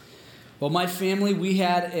Well, my family, we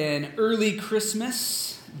had an early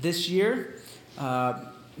Christmas this year.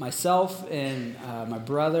 Myself and my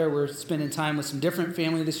brother were spending time with some different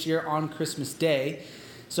family this year on Christmas Day.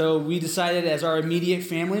 So we decided as our immediate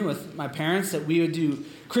family with my parents that we would do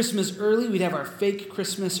Christmas early. We'd have our fake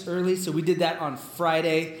Christmas early. So we did that on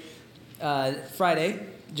Friday,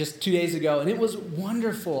 just 2 days ago. And it was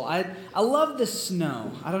wonderful. I love the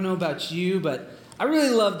snow. I don't know about you, but I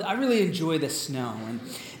really enjoy the snow.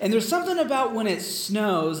 And there's something about when it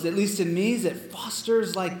snows, at least in me, that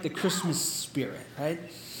fosters like the Christmas spirit, right?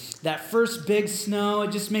 That first big snow,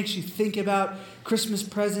 it just makes you think about Christmas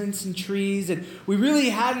presents and trees. And we really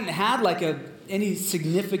hadn't had like any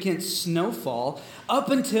significant snowfall up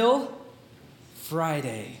until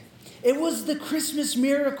Friday. It was the Christmas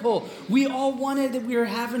miracle. We all wanted that we were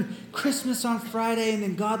having Christmas on Friday, and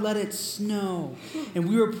then God let it snow. And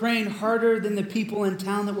we were praying harder than the people in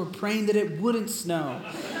town that were praying that it wouldn't snow.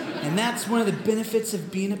 And that's one of the benefits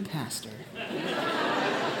of being a pastor.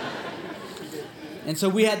 And so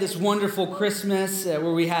we had this wonderful Christmas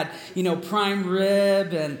where we had, prime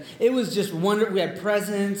rib, and it was just wonderful. We had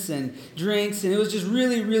presents and drinks, and it was just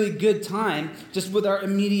really, really good time just with our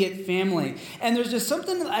immediate family. And there's just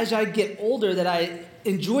something as I get older that I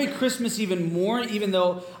enjoy Christmas even more, even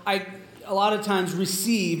though I a lot of times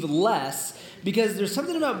receive less, because there's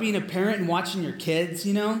something about being a parent and watching your kids,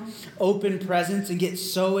 open presents and get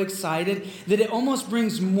so excited that it almost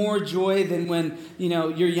brings more joy than when,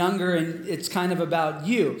 you're younger and it's kind of about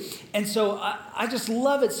you. And so I just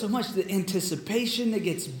love it so much, the anticipation that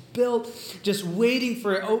gets built, just waiting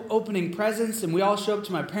for opening presents. And we all show up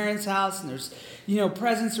to my parents' house and there's,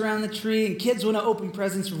 presents around the tree, and kids want to open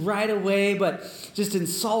presents right away, but just in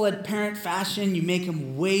solid parent fashion, you make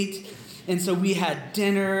them wait. And so we had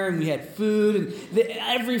dinner and we had food, and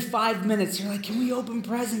every 5 minutes you're like, can we open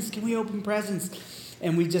presents? Can we open presents?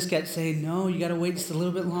 And we just kept saying, no, you got to wait just a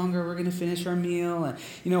little bit longer. We're going to finish our meal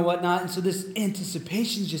and whatnot. And so this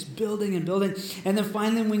anticipation is just building and building. And then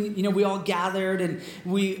finally when, we all gathered and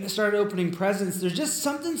we started opening presents, there's just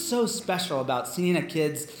something so special about seeing a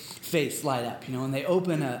kid's face light up, when they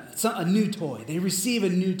open a new toy, they receive a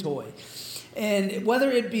new toy. And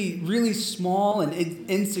whether it be really small and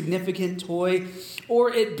insignificant toy,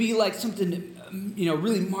 or it be like something,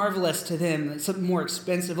 really marvelous to them, something more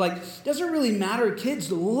expensive, doesn't really matter.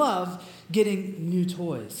 Kids love getting new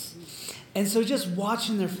toys. And so just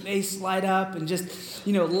watching their face light up and just,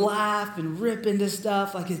 laugh and rip into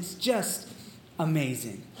stuff, it's just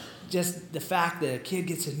amazing. Just the fact that a kid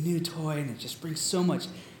gets a new toy and it just brings so much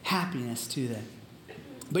happiness to them.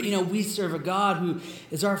 But, we serve a God who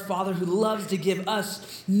is our Father who loves to give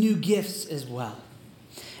us new gifts as well.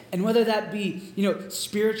 And whether that be,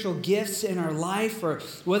 spiritual gifts in our life, or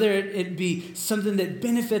whether it be something that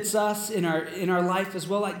benefits us in our life as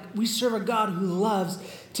well, we serve a God who loves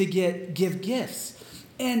to give gifts.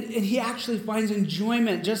 And he actually finds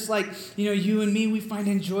enjoyment, just like, you and me, we find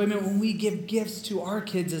enjoyment when we give gifts to our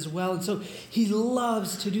kids as well. And so he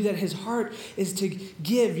loves to do that. His heart is to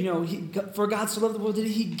give, for God so loved the world that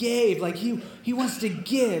he gave. He wants to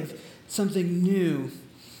give something new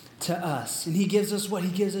to us. And he gives us what?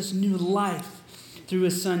 He gives us new life through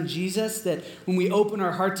his son Jesus, that when we open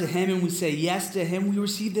our heart to him and we say yes to him, we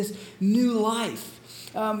receive this new life.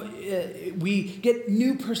 We get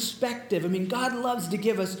new perspective. God loves to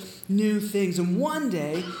give us new things. And one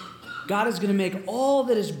day, God is going to make all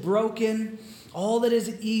that is broken, all that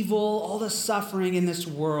is evil, all the suffering in this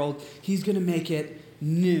world, he's going to make it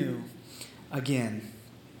new again.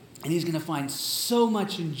 And he's going to find so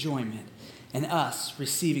much enjoyment in us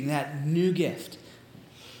receiving that new gift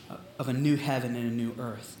of a new heaven and a new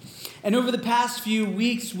earth. And over the past few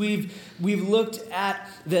weeks, we've looked at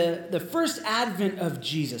the first advent of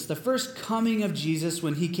Jesus, the first coming of Jesus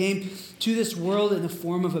when he came to this world in the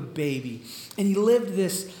form of a baby. And he lived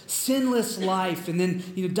this sinless life and then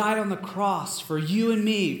died on the cross for you and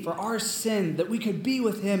me, for our sin, that we could be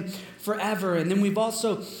with him forever. And then we've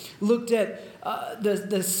also looked at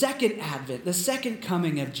the second advent, the second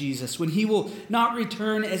coming of Jesus, when he will not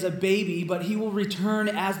return as a baby, but he will return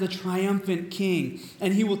as the triumphant king.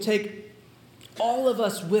 And he will take all of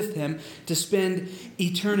us with him to spend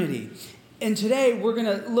eternity. And today we're going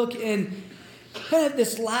to look in kind of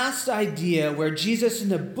this last idea where Jesus in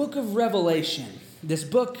the book of Revelation, this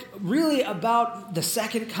book really about the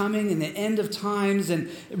second coming and the end of times and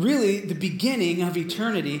really the beginning of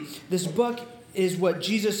eternity, this book is what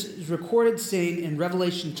Jesus is recorded saying in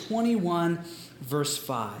Revelation 21, verse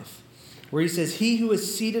 5, where he says, "He who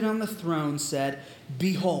is seated on the throne said,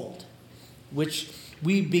 'Behold,'" which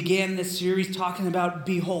we began this series talking about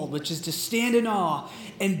behold, which is to stand in awe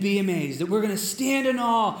and be amazed. That we're going to stand in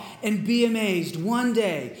awe and be amazed one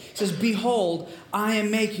day. It says, behold, I am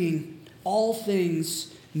making all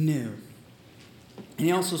things new. And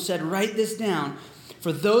he also said, write this down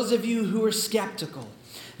for those of you who are skeptical,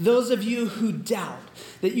 those of you who doubt,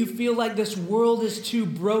 that you feel like this world is too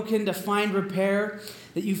broken to find repair,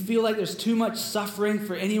 that you feel like there's too much suffering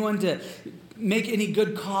for anyone to make any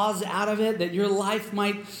good cause out of it, that your life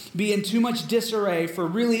might be in too much disarray for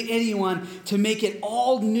really anyone to make it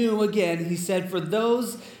all new again. He said, for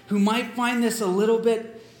those who might find this a little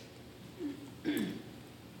bit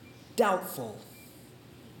doubtful,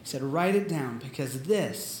 he said, write it down, because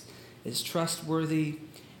this is trustworthy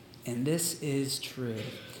and this is true.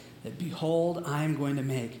 That behold, I am going to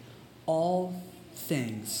make all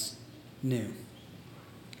things new.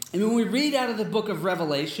 And when we read out of the book of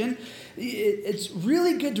Revelation, it's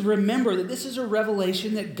really good to remember that this is a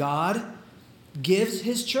revelation that God gives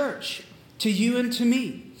his church, to you and to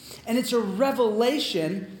me. And it's a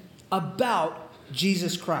revelation about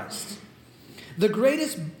Jesus Christ. The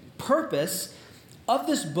greatest purpose of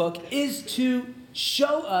this book is to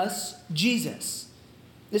show us Jesus.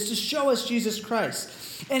 It's to show us Jesus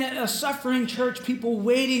Christ. And a suffering church, people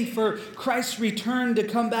waiting for Christ's return to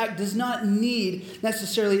come back, does not need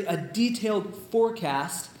necessarily a detailed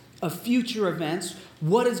forecast of future events.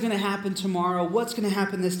 What is going to happen tomorrow? What's going to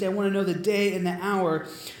happen this day? I want to know the day and the hour.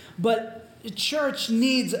 But the church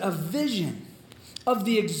needs a vision of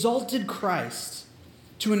the exalted Christ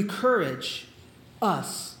to encourage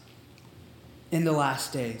us in the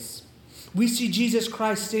last days. We see Jesus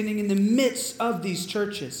Christ standing in the midst of these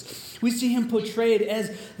churches. We see him portrayed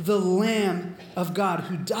as the Lamb of God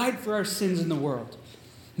who died for our sins in the world.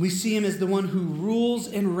 We see him as the one who rules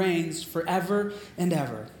and reigns forever and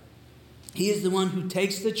ever. He is the one who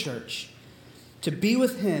takes the church to be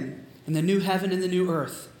with him in the new heaven and the new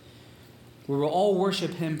earth, where we'll all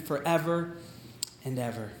worship him forever and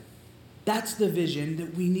ever. That's the vision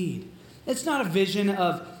that we need. It's not a vision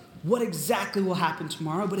of what exactly will happen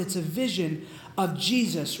tomorrow, but it's a vision of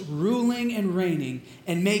Jesus ruling and reigning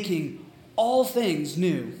and making all things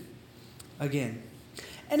new again.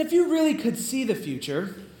 And if you really could see the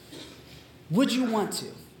future, would you want to?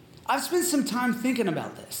 I've spent some time thinking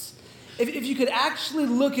about this. If you could actually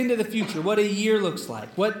look into the future, what a year looks like,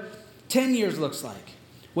 what 10 years looks like,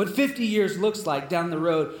 what 50 years looks like down the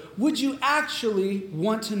road, would you actually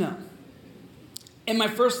want to know? And my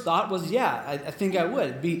first thought was, yeah, I think I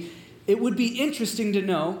would. It would be interesting to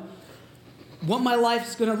know what my life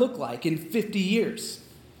is going to look like in 50 years.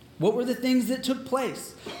 What were the things that took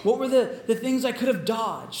place? What were the things I could have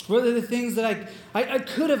dodged? What are the things that I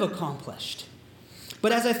could have accomplished?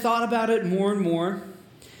 But as I thought about it more and more,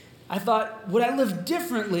 I thought, would I live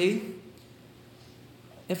differently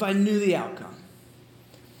if I knew the outcome?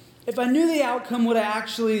 If I knew the outcome, would I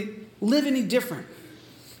actually live any different?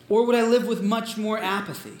 Or would I live with much more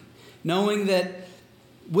apathy, knowing that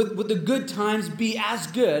would the good times be as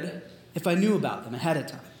good if I knew about them ahead of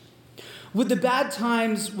time? Would the bad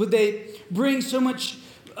times, would they bring so much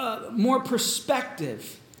more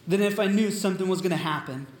perspective than if I knew something was going to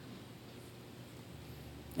happen?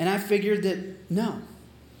 And I figured that no,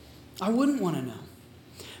 I wouldn't want to know.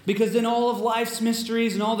 Because in all of life's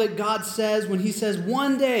mysteries and all that God says, when he says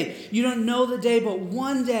one day, you don't know the day, but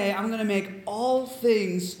one day I'm going to make all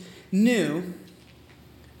things new,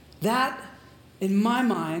 that, in my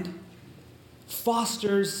mind,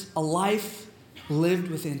 fosters a life lived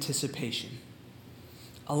with anticipation.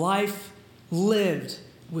 A life lived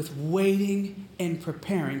with waiting and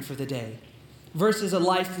preparing for the day. Versus a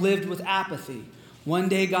life lived with apathy. One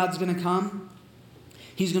day God's going to come.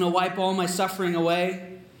 He's going to wipe all my suffering away.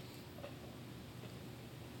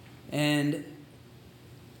 And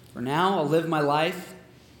for now, I'll live my life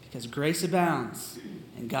because grace abounds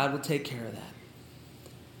and God will take care of that.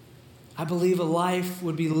 I believe a life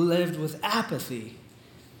would be lived with apathy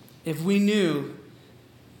if we knew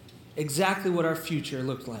exactly what our future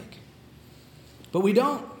looked like. But we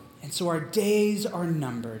don't. And so our days are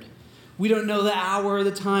numbered. We don't know the hour or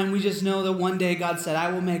the time. We just know that one day God said, I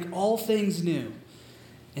will make all things new.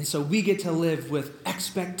 And so we get to live with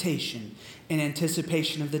expectation and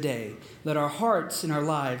anticipation of the day that our hearts and our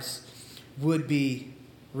lives would be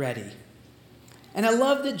ready. And I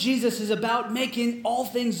love that Jesus is about making all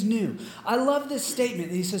things new. I love this statement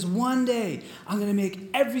that he says, one day I'm going to make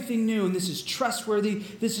everything new, and this is trustworthy,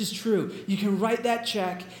 this is true. You can write that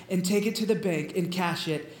check and take it to the bank and cash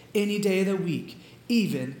it any day of the week,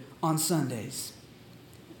 even on Sundays.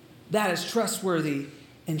 That is trustworthy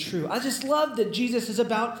and true. I just love that Jesus is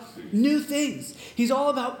about new things. He's all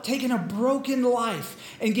about taking a broken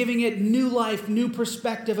life and giving it new life, new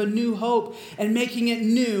perspective, a new hope, and making it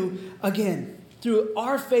new again. Through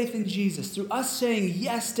our faith in Jesus, through us saying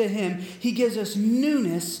yes to him, he gives us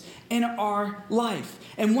newness in our life.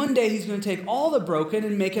 And one day he's going to take all the broken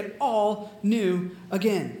and make it all new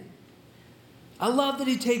again. I love that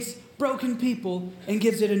he takes broken people and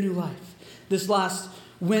gives it a new life. This last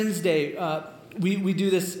Wednesday, we do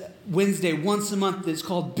this Wednesday once a month that's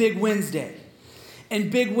called Big Wednesday. And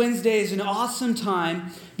Big Wednesday is an awesome time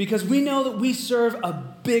because we know that we serve a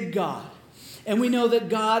big God. And we know that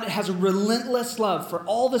God has a relentless love for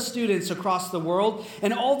all the students across the world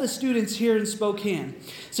and all the students here in Spokane.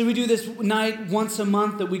 So we do this night once a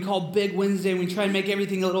month that we call Big Wednesday. And we try and make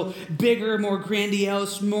everything a little bigger, more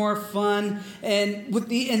grandiose, more fun. And with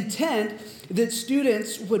the intent that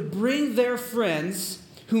students would bring their friends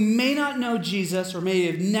who may not know Jesus or may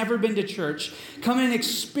have never been to church, come and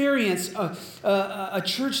experience a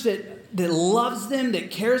church that loves them,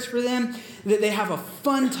 that cares for them, that they have a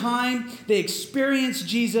fun time, they experience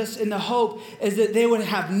Jesus, and the hope is that they would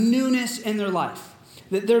have newness in their life,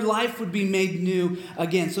 that their life would be made new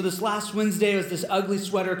again. So this last Wednesday was this ugly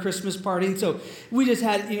sweater Christmas party, and so we just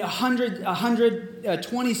had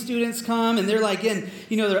 120 students come, and they're like in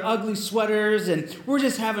their ugly sweaters, and we're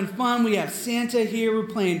just having fun. We have Santa here, we're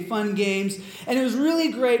playing fun games, and it was really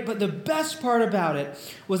great. But the best part about it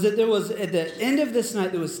was that there was, at the end of this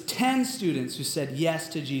night, there was 10 students who said yes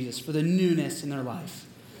to Jesus for the newness in their life.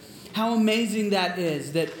 How amazing that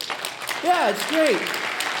is. It's great.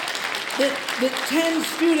 That 10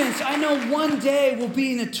 students, I know one day will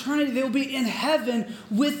be in eternity. They will be in heaven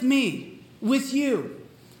with me, with you,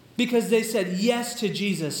 because they said yes to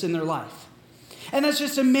Jesus in their life. And that's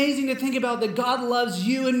just amazing to think about, that God loves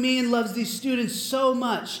you and me and loves these students so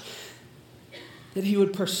much that he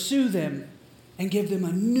would pursue them and give them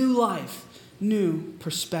a new life, new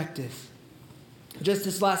perspective. Just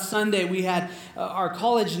this last Sunday, we had our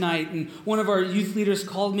college night, and one of our youth leaders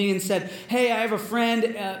called me and said, hey, I have a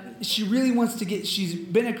friend. She's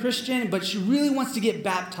been a Christian, but she really wants to get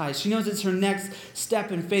baptized. She knows it's her next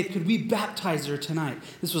step in faith. Could we baptize her tonight?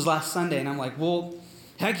 This was last Sunday, and I'm like, well,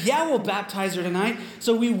 heck yeah, we'll baptize her tonight.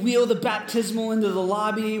 So we wheel the baptismal into the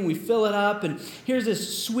lobby and we fill it up. And here's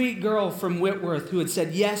this sweet girl from Whitworth who had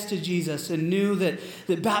said yes to Jesus and knew that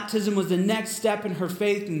baptism was the next step in her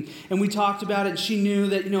faith. And we talked about it. And she knew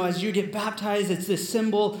that, as you get baptized, it's this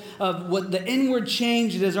symbol of what the inward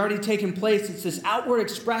change that has already taken place. It's this outward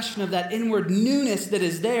expression of that inward newness that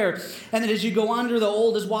is there. And that as you go under, the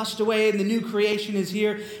old is washed away and the new creation is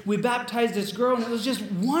here. We baptized this girl, and it was just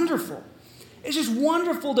wonderful. It's just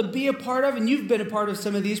wonderful to be a part of, and you've been a part of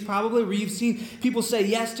some of these probably, where you've seen people say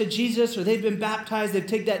yes to Jesus, or they've been baptized, they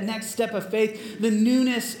take that next step of faith, the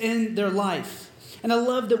newness in their life. And I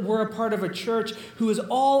love that we're a part of a church who is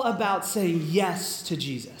all about saying yes to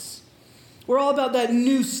Jesus. We're all about that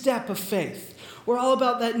new step of faith. We're all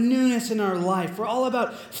about that newness in our life. We're all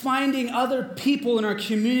about finding other people in our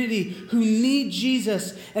community who need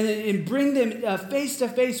Jesus and bring them face to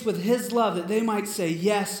face with his love, that they might say,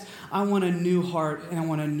 yes, I want a new heart and I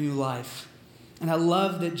want a new life. And I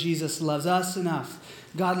love that Jesus loves us enough.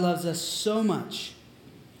 God loves us so much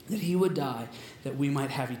that he would die that we might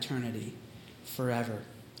have eternity forever.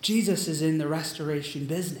 Jesus is in the restoration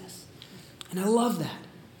business. And I love that.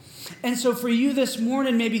 And so for you this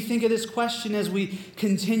morning, maybe think of this question as we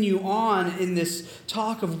continue on in this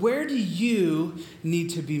talk of, where do you need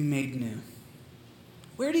to be made new?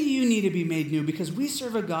 Where do you need to be made new? Because we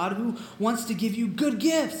serve a God who wants to give you good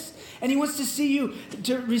gifts. And he wants to see you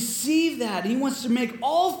to receive that. He wants to make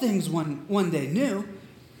all things one day new.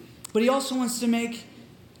 But he also wants to make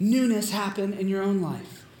newness happen in your own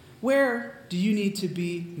life. Where do you need to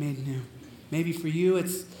be made new? Maybe for you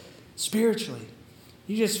it's spiritually.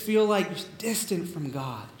 You just feel like you're distant from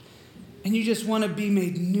God. And you just want to be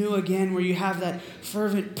made new again, where you have that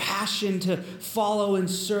fervent passion to follow and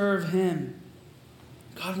serve him.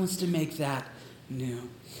 God wants to make that new.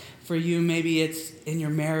 For you, maybe it's in your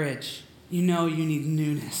marriage. You need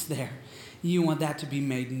newness there. You want that to be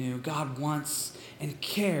made new. God wants and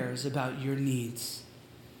cares about your needs.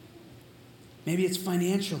 Maybe it's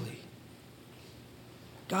financially.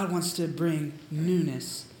 God wants to bring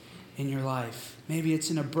newness in your life. Maybe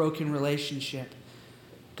it's in a broken relationship.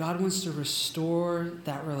 God wants to restore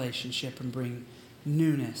that relationship and bring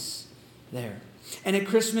newness there. And at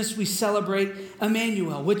Christmas, we celebrate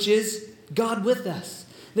Emmanuel, which is God with us.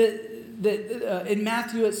 In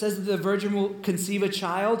Matthew, it says that the virgin will conceive a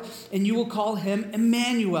child, and you will call him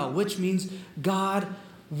Emmanuel, which means God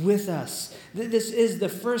with us. This is the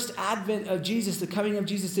first advent of Jesus, the coming of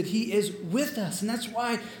Jesus, that he is with us. And that's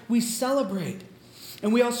why we celebrate.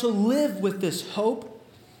 And we also live with this hope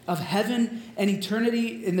of heaven and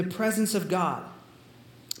eternity in the presence of God.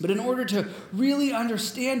 But in order to really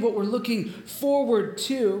understand what we're looking forward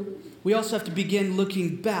to, we also have to begin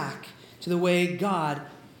looking back to the way God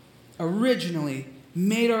originally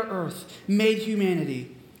made our earth, made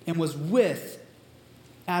humanity, and was with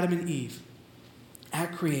Adam and Eve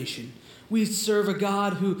at creation. We serve a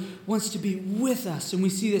God who wants to be with us, and we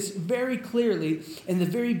see this very clearly in the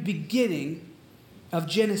very beginning of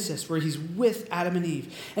Genesis, where he's with Adam and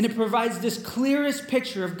Eve. And it provides this clearest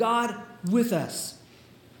picture of God with us.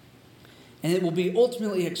 And it will be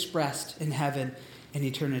ultimately expressed in heaven and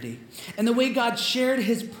eternity. And the way God shared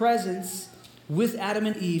his presence with Adam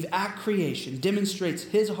and Eve at creation demonstrates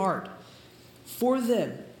his heart for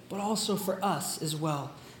them, but also for us as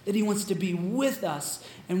well. That he wants to be with us,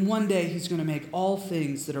 and one day he's going to make all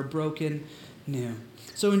things that are broken new.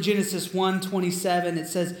 So in Genesis 1:27, it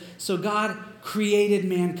says, "So God created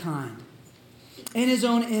mankind in his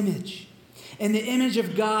own image. In the image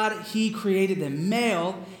of God, he created them.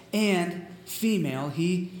 Male and female,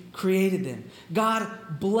 he created them.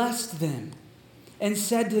 God blessed them and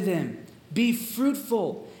said to them, 'Be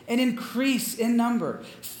fruitful and increase in number.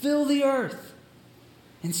 Fill the earth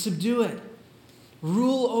and subdue it.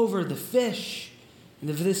 Rule over the fish and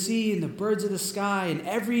the sea and the birds of the sky and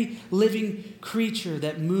every living creature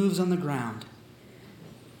that moves on the ground.'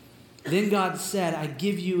 Then God said, 'I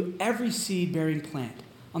give you every seed-bearing plant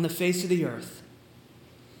on the face of the earth,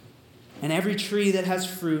 and every tree that has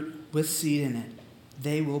fruit with seed in it.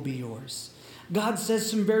 They will be yours.'" God says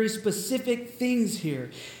some very specific things here.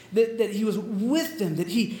 That he was with them, that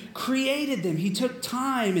he created them. He took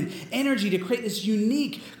time and energy to create this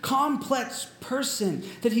unique, complex person,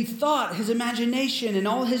 that he thought, his imagination and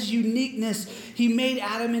all his uniqueness, he made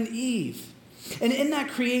Adam and Eve. And in that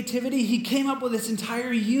creativity, he came up with this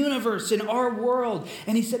entire universe in our world.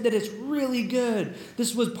 And he said that it's really good.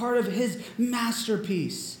 This was part of his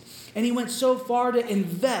masterpiece. And he went so far to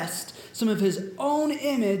invest some of his own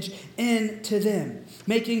image into them,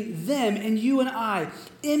 making them and you and I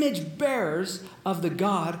image bearers of the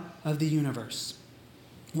God of the universe.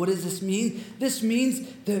 What does this mean? This means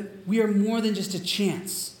that we are more than just a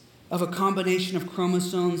chance of a combination of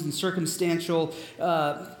chromosomes and circumstantial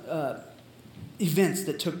events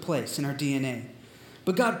that took place in our DNA.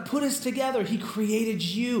 But God put us together. He created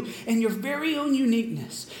you in your very own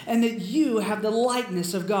uniqueness, and that you have the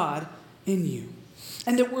likeness of God in you.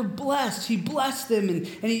 And that we're blessed. He blessed them, and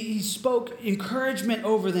he spoke encouragement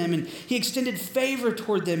over them, and he extended favor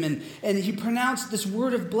toward them, and he pronounced this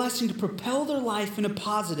word of blessing to propel their life in a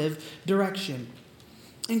positive direction.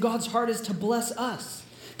 And God's heart is to bless us,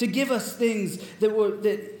 to give us things that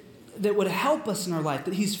would help us in our life,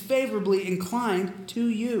 that he's favorably inclined to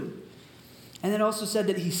you. And it also said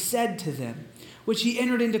that he said to them, which he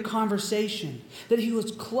entered into conversation, that he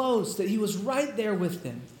was close, that he was right there with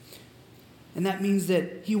them. And that means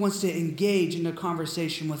that he wants to engage in a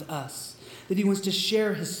conversation with us, that he wants to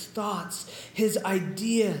share his thoughts, his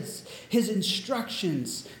ideas, his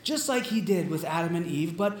instructions, just like he did with Adam and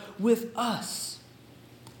Eve, but with us.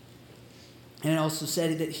 And it also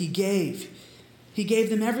said that he gave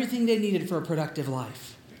them everything they needed for a productive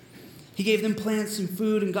life. He gave them plants and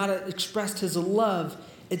food, and God expressed his love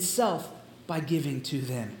itself by giving to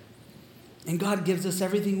them. And God gives us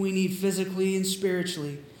everything we need physically and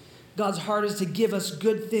spiritually. God's heart is to give us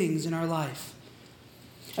good things in our life.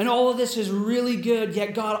 And all of this is really good,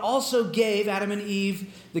 yet God also gave Adam and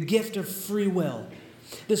Eve the gift of free will.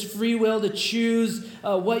 This free will to choose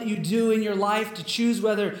what you do in your life, to choose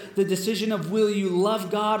whether the decision of will you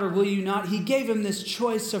love God or will you not. He gave him this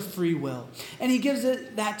choice of free will. And he gives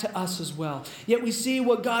that to us as well. Yet we see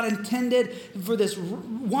what God intended for this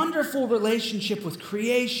wonderful relationship with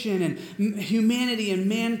creation and humanity and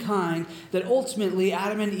mankind, that ultimately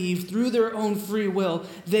Adam and Eve, through their own free will,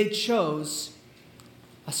 they chose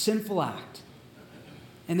a sinful act.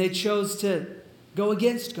 And they chose to go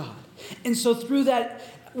against God. And so through that,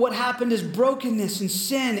 what happened is brokenness and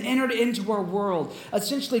sin entered into our world,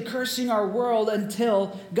 essentially cursing our world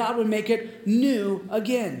until God would make it new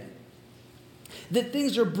again. That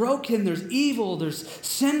things are broken, there's evil, there's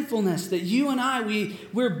sinfulness, that you and I,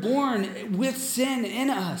 we're born with sin in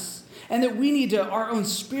us. And that our own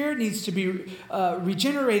spirit needs to be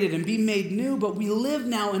regenerated and be made new. But we live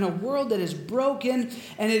now in a world that is broken,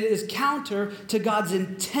 and it is counter to God's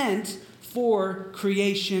intent for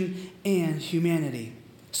creation and humanity.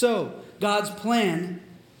 So, God's plan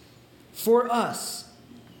for us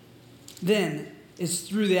then is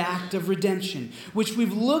through the act of redemption, which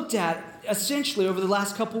we've looked at essentially over the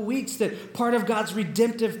last couple weeks, that part of God's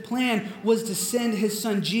redemptive plan was to send his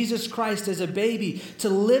son Jesus Christ as a baby to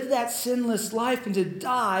live that sinless life and to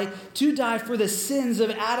die for the sins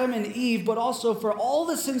of Adam and Eve, but also for all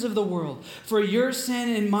the sins of the world, for your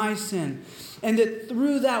sin and my sin. And that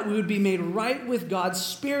through that we would be made right with God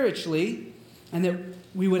spiritually, and that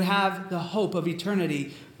we would have the hope of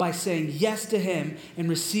eternity by saying yes to him and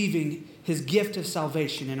receiving his gift of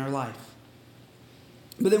salvation in our life.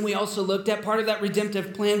 But then we also looked at part of that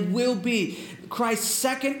redemptive plan will be Christ's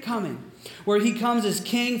second coming, where he comes as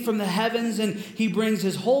king from the heavens and he brings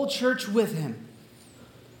his whole church with him.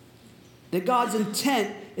 That God's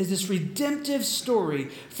intent is this redemptive story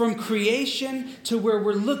from creation to where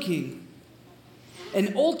we're looking.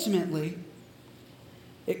 And ultimately,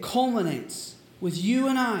 it culminates with you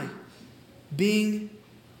and I being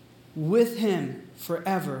with him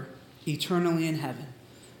forever, eternally in heaven.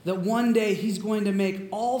 That one day he's going to make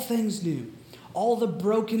all things new, all the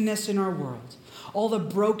brokenness in our world, all the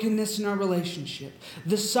brokenness in our relationship,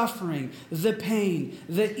 the suffering, the pain,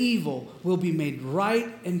 the evil will be made right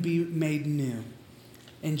and be made new.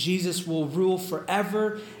 And Jesus will rule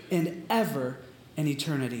forever and ever in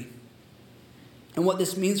eternity. And what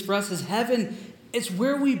this means for us is heaven, it's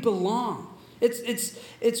where we belong.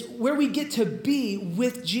 It's where we get to be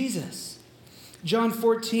with Jesus. John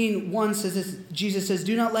 14:1 says this, Jesus says,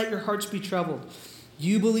 "Do not let your hearts be troubled.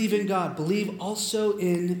 You believe in God, believe also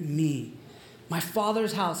in me. My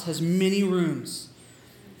Father's house has many rooms.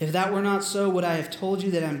 If that were not so, would I have told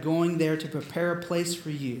you that I'm going there to prepare a place for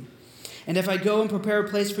you? And if I go and prepare a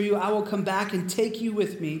place for you, I will come back and take you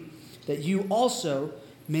with me, that you also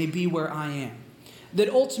may be where I am." That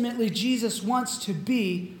ultimately Jesus wants to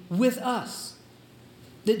be with us.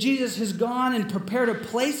 That Jesus has gone and prepared a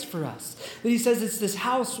place for us. That he says it's this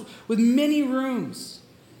house with many rooms.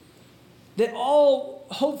 That all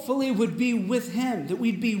hopefully would be with him. That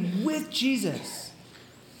we'd be with Jesus.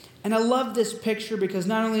 And I love this picture because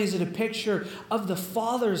not only is it a picture of the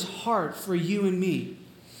Father's heart for you and me,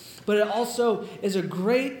 but it also is a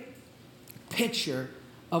great picture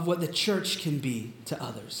of what the church can be to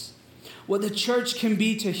others. What the church can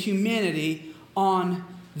be to humanity on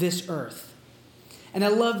this earth. And I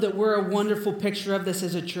love that we're a wonderful picture of this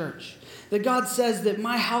as a church. That God says that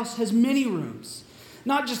my house has many rooms.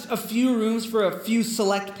 Not just a few rooms for a few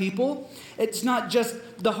select people. It's not just,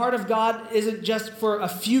 the heart of God isn't just for a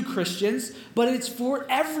few Christians, but it's for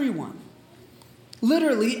everyone.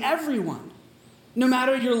 Literally everyone. No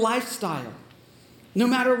matter your lifestyle. No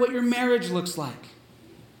matter what your marriage looks like.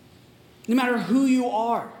 No matter who you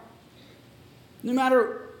are. No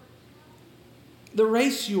matter the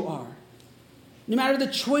race you are. No matter the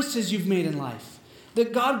choices you've made in life,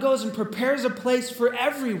 that God goes and prepares a place for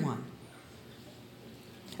everyone.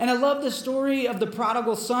 And I love the story of the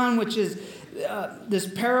prodigal son, which is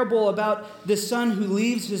this parable about this son who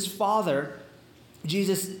leaves his father.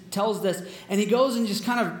 Jesus tells this, and he goes and just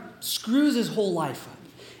kind of screws his whole life up.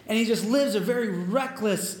 And he just lives a very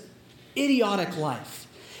reckless, idiotic life.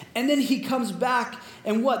 And then he comes back,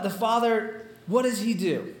 and what? The father, what does he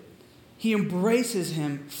do? He embraces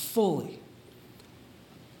him fully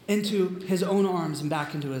into his own arms and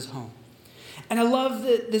back into his home. And I love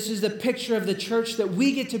that this is the picture of the church that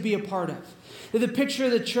we get to be a part of. That the picture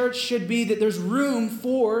of the church should be that there's room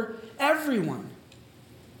for everyone.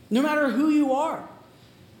 No matter who you are.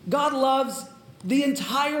 God loves the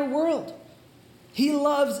entire world. He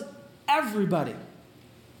loves everybody.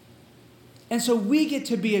 And so we get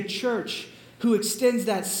to be a church who extends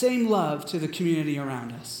that same love to the community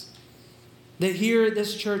around us. That here at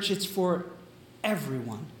this church, it's for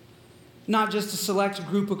everyone. Not just a select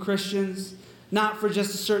group of Christians. Not for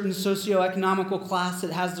just a certain socioeconomical class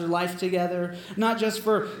that has their life together. Not just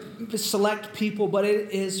for select people, but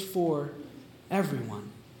it is for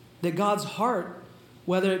everyone. That God's heart,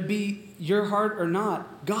 whether it be your heart or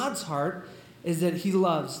not, God's heart is that he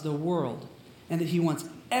loves the world and that he wants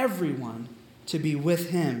everyone to be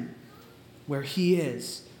with him where he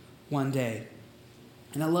is one day.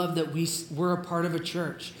 And I love that we're a part of a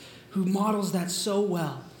church who models that so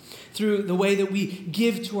well through the way that we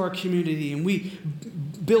give to our community and we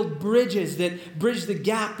build bridges that bridge the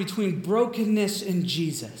gap between brokenness and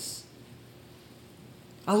Jesus.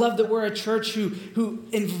 I love that we're a church who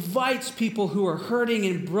invites people who are hurting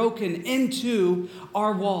and broken into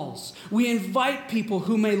our walls. We invite people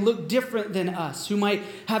who may look different than us, who might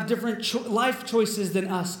have different life choices than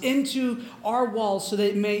us, into our walls so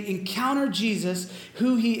they may encounter Jesus,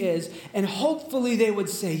 who he is, and hopefully they would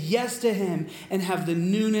say yes to him and have the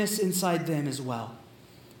newness inside them as well.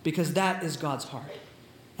 Because that is God's heart.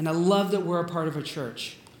 And I love that we're a part of a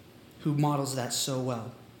church who models that so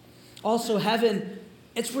well. Also, heaven,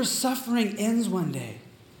 it's where suffering ends one day.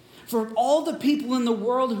 For all the people in the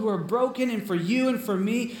world who are broken, and for you and for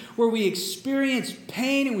me, where we experience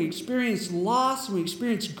pain and we experience loss and we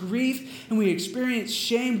experience grief and we experience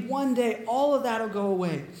shame, one day all of that will go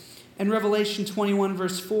away. In Revelation 21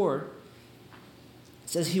 verse 4, it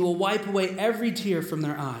says, He will wipe away every tear from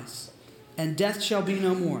their eyes, and death shall be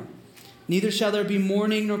no more. Neither shall there be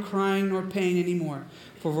mourning, nor crying, nor pain anymore,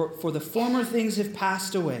 for the former things have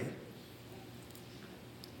passed away.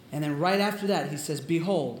 And then right after that, he says,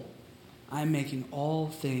 Behold, I am making all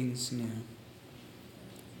things new.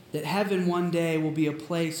 That heaven one day will be a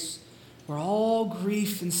place where all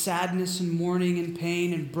grief and sadness and mourning and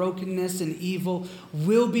pain and brokenness and evil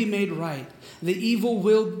will be made right. The evil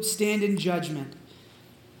will stand in judgment.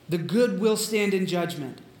 The good will stand in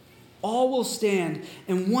judgment. All will stand,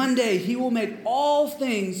 and one day he will make all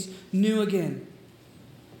things new again.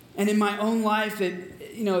 And in my own life,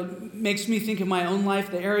 it makes me think of my own life,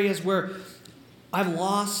 the areas where I've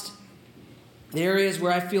lost, the areas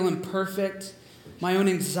where I feel imperfect, my own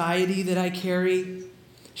anxiety that I carry,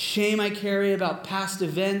 shame I carry about past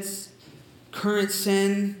events, current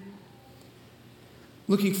sin,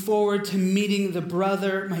 looking forward to meeting the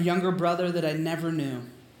brother, my younger brother that I never knew.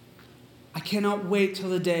 I cannot wait till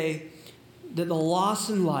the day that the loss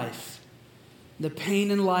in life, the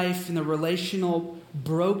pain in life, and the relational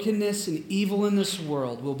brokenness and evil in this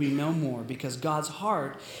world will be no more, because God's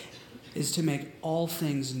heart is to make all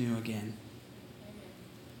things new again.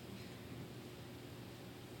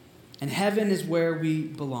 And heaven is where we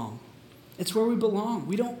belong. It's where we belong.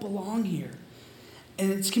 We don't belong here.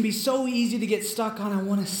 And it can be so easy to get stuck on, I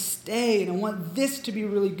want to stay, and I want this to be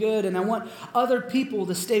really good, and I want other people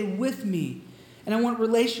to stay with me, and I want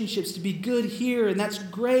relationships to be good here, and that's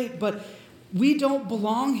great, but we don't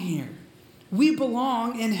belong here. We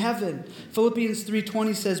belong in heaven. Philippians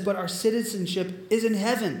 3:20 says, But our citizenship is in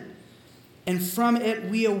heaven, and from it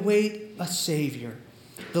we await a Savior,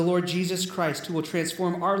 the Lord Jesus Christ, who will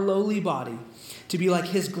transform our lowly body to be like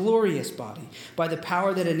his glorious body by the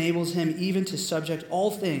power that enables him even to subject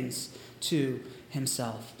all things to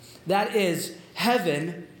himself. That is,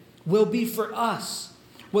 heaven will be for us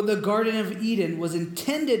what the Garden of Eden was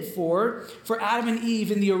intended for Adam and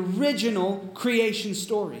Eve in the original creation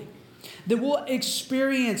story. That we'll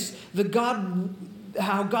experience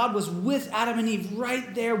how God was with Adam and Eve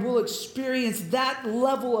right there. We'll experience that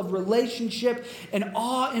level of relationship and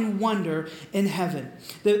awe and wonder in heaven.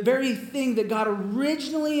 The very thing that God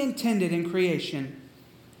originally intended in creation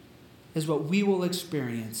is what we will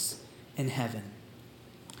experience in heaven.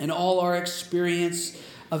 And all our experience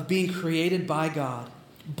of being created by God,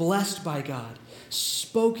 blessed by God,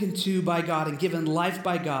 spoken to by God, and given life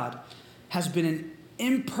by God has been an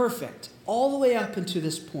imperfect, all the way up until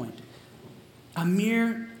this point, a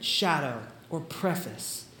mere shadow or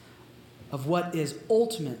preface of what is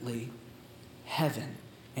ultimately heaven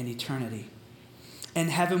and eternity. And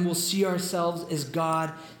heaven will see ourselves as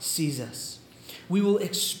God sees us. We will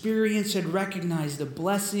experience and recognize the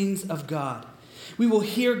blessings of God. We will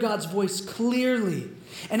hear God's voice clearly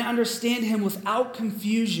and understand him without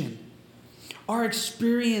confusion. Our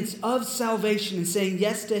experience of salvation and saying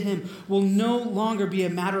yes to him will no longer be a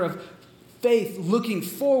matter of faith looking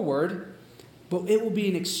forward, but it will be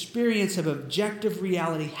an experience of objective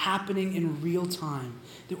reality happening in real time.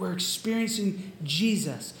 That we're experiencing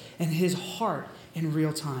Jesus and his heart in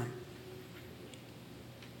real time.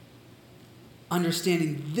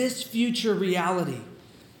 Understanding this future reality,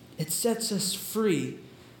 it sets us free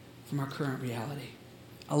from our current reality.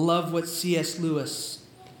 I love what C.S. Lewis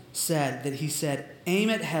said, that he said, aim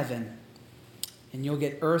at heaven and you'll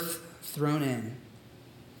get earth thrown in.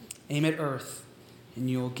 Aim at earth and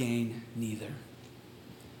you'll gain neither.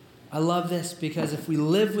 I love this because if we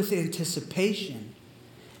live with anticipation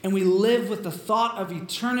and we live with the thought of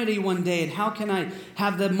eternity one day, and how can I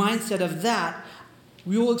have the mindset of that,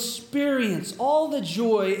 we will experience all the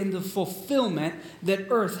joy and the fulfillment that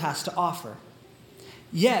earth has to offer.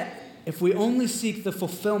 Yet, if we only seek the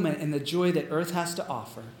fulfillment and the joy that earth has to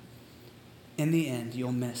offer, in the end,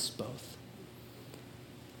 you'll miss both.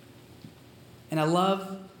 And I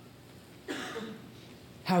love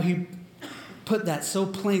how he put that so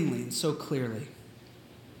plainly and so clearly.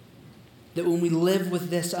 That when we live with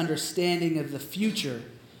this understanding of the future,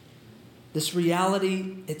 this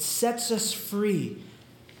reality, it sets us free.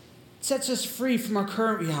 It sets us free from our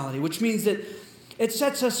current reality, which means that it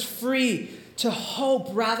sets us free to hope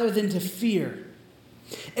rather than to fear.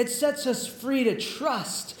 It sets us free to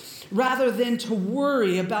trust rather than to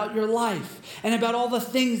worry about your life and about all the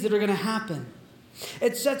things that are going to happen.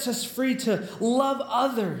 It sets us free to love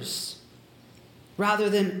others rather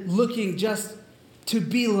than looking just to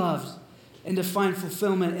be loved and to find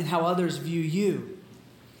fulfillment in how others view you.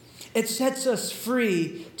 It sets us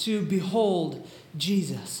free to behold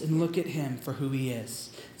Jesus and look at him for who he is.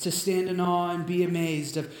 To stand in awe and be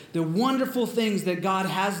amazed of the wonderful things that God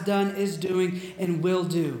has done, is doing, and will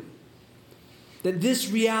do. That this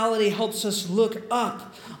reality helps us look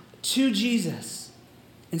up to Jesus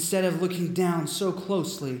instead of looking down so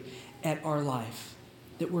closely at our life.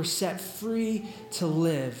 That we're set free to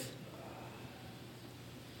live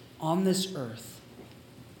on this earth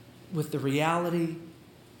with the reality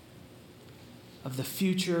of the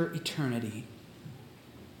future eternity.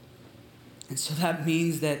 And so that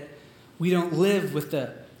means that we don't live with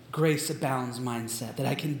the grace abounds mindset, that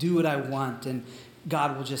I can do what I want and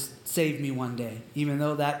God will just save me one day, even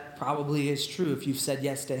though that probably is true if you've said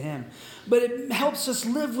yes to him. But it helps us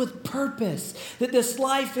live with purpose, that this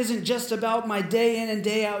life isn't just about my day in and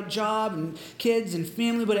day out job and kids and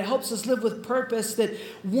family, but it helps us live with purpose that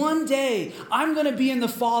one day I'm going to be in the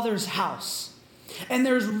Father's house. And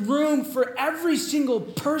there's room for every single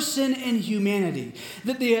person in humanity.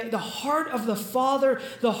 That the heart of the Father,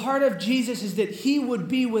 the heart of Jesus is that he would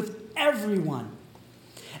be with everyone.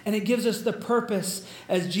 And it gives us the purpose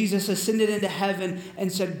as Jesus ascended into heaven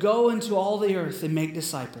and said, go into all the earth and make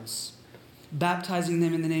disciples, baptizing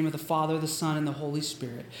them in the name of the Father, the Son, and the Holy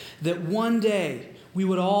Spirit. That one day we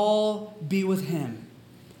would all be with him.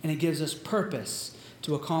 And it gives us purpose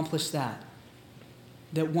to accomplish that.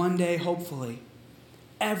 That one day, hopefully,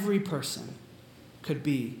 every person could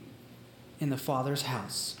be in the Father's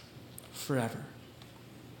house forever.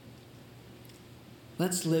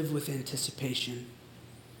 Let's live with anticipation.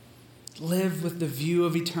 Live with the view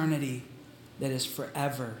of eternity that is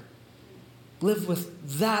forever. Live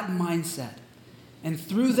with that mindset. And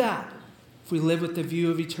through that, if we live with the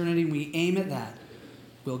view of eternity and we aim at that,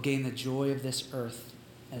 we'll gain the joy of this earth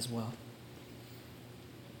as well.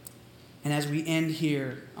 And as we end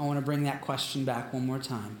here, I want to bring that question back one more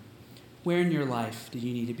time. Where in your life do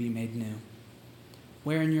you need to be made new?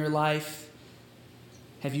 Where in your life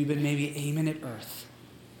have you been maybe aiming at earth?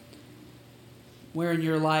 Where in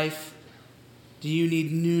your life do you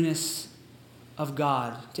need newness of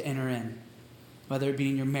God to enter in? Whether it be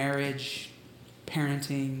in your marriage,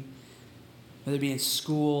 parenting, whether it be in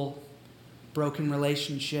school, broken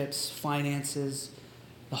relationships, finances.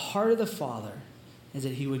 The heart of the Father is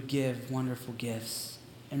that he would give wonderful gifts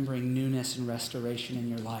and bring newness and restoration in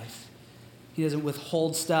your life. He doesn't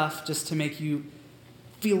withhold stuff just to make you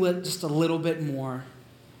feel it just a little bit more.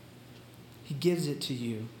 He gives it to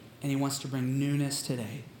you, and he wants to bring newness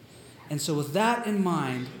today. And so with that in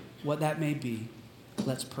mind, what that may be,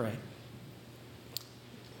 let's pray.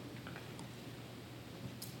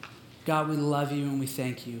 God, we love you and we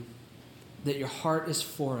thank you that your heart is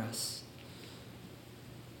for us.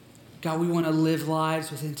 God, we want to live lives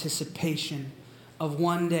with anticipation of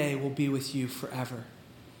one day we'll be with you forever.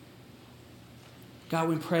 God,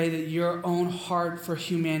 we pray that your own heart for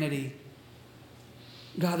humanity,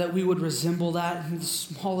 God, that we would resemble that in the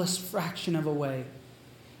smallest fraction of a way,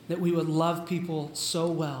 that we would love people so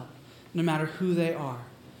well, no matter who they are,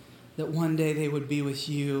 that one day they would be with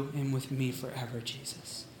you and with me forever,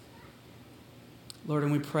 Jesus. Lord,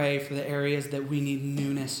 and we pray for the areas that we need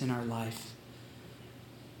newness in our life.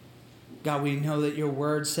 God, we know that your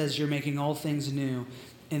word says you're making all things new,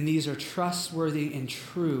 and these are trustworthy and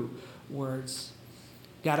true words.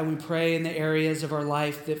 God, and we pray in the areas of our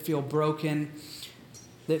life that feel broken,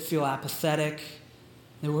 that feel apathetic,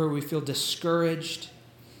 that where we feel discouraged.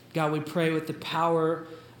 God, we pray with the power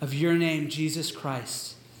of your name, Jesus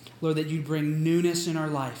Christ, Lord, that you'd bring newness in our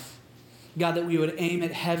life. God, that we would aim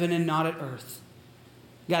at heaven and not at earth.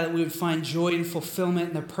 God, that we would find joy and fulfillment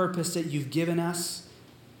in the purpose that you've given us.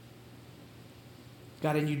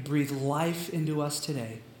 God, and you'd breathe life into us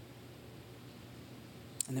today.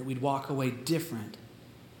 And that we'd walk away different.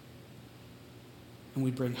 And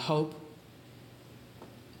we'd bring hope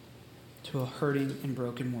to a hurting and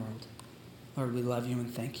broken world. Lord, we love you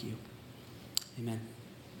and thank you. Amen.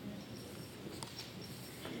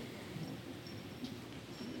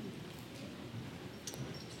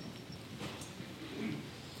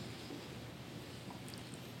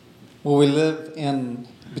 Well, we live in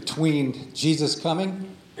between Jesus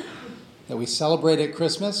coming, that we celebrate at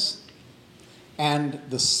Christmas, and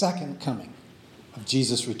the second coming of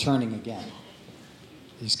Jesus returning again.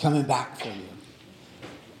 He's coming back for you.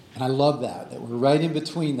 And I love that we're right in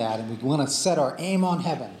between that, and we want to set our aim on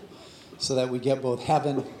heaven so that we get both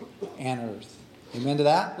heaven and earth. Amen to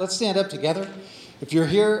that? Let's stand up together If you're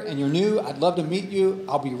here and you're new, I'd love to meet you.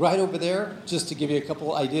 I'll be right over there just to give you a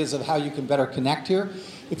couple ideas of how you can better connect here.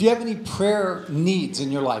 If you have any prayer needs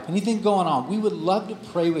in your life, anything going on, we would love to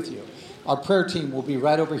pray with you. Our prayer team will be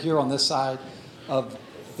right over here on this side of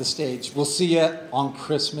the stage. We'll see you on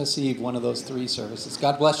Christmas Eve, one of those 3 services.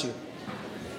 God bless you.